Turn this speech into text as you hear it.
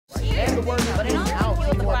Hey,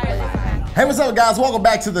 what's up, guys? Welcome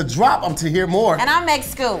back to The Drop. I'm Tahir Moore. And I'm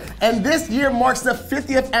MegScoop. And this year marks the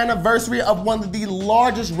 50th anniversary of one of the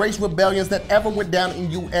largest race rebellions that ever went down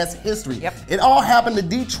in U.S. history. Yep. It all happened in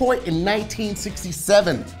Detroit in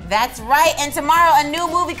 1967. That's right, and tomorrow a new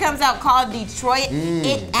movie comes out called Detroit.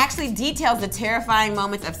 It actually details the terrifying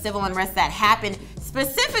moments of civil unrest that happened,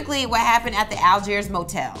 specifically what happened at the Algiers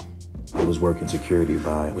Motel. I was working security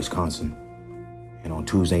by Wisconsin, and on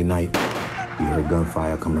Tuesday night, we heard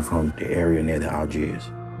gunfire coming from the area near the Algiers.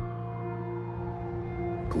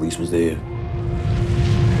 Police was there.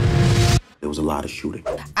 There was a lot of shooting.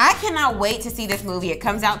 I cannot wait to see this movie. It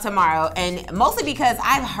comes out tomorrow, and mostly because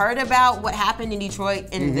I've heard about what happened in Detroit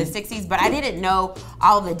in the 60s, but I didn't know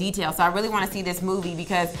all of the details. So I really want to see this movie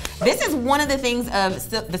because this is one of the things of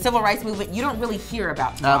the civil rights movement you don't really hear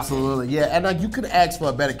about too Absolutely, yeah. And you could ask for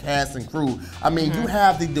a better cast and crew. I mean, you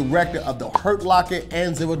have the director of The Hurt Locker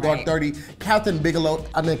and Zero Dark 30, Captain Bigelow,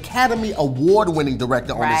 an Academy Award-winning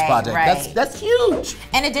director on this project. That's huge.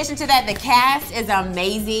 In addition to that, the cast is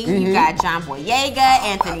amazing. You got John Boyega,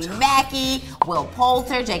 Anthony Mackie, Will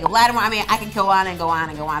Poulter, Jacob Lattimore. I mean, I could go on and go on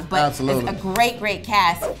and go on, but it's a great, great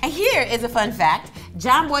cast. And here is a fun fact.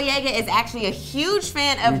 John Boyega is actually a huge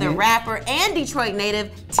fan of the rapper and Detroit native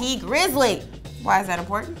T Grizzly. Why is that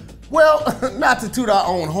important? Well, not to toot our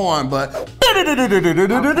own horn, but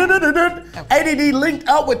ADD linked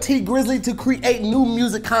up with T Grizzly to create new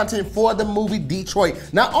music content for the movie Detroit.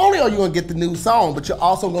 Not only are you gonna get the new song, but you're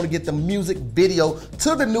also gonna get the music video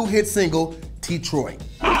to the new hit single, Detroit.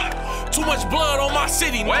 Too much blood on my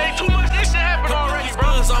city. Way too much. This shit happened already, bro.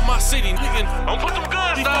 Guns on my city. Nigga, don't put them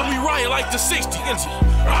guns down. We riot like the 60s.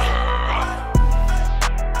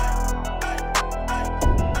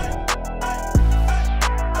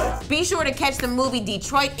 Be sure to catch the movie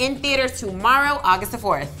Detroit in theaters tomorrow, August the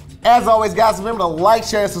 4th. As always, guys, remember to like,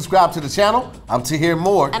 share, and subscribe to the channel. I'm Tahir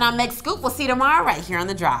Moore. And I'm MegScoop. We'll see you tomorrow right here on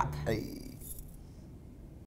The Drop. Hey.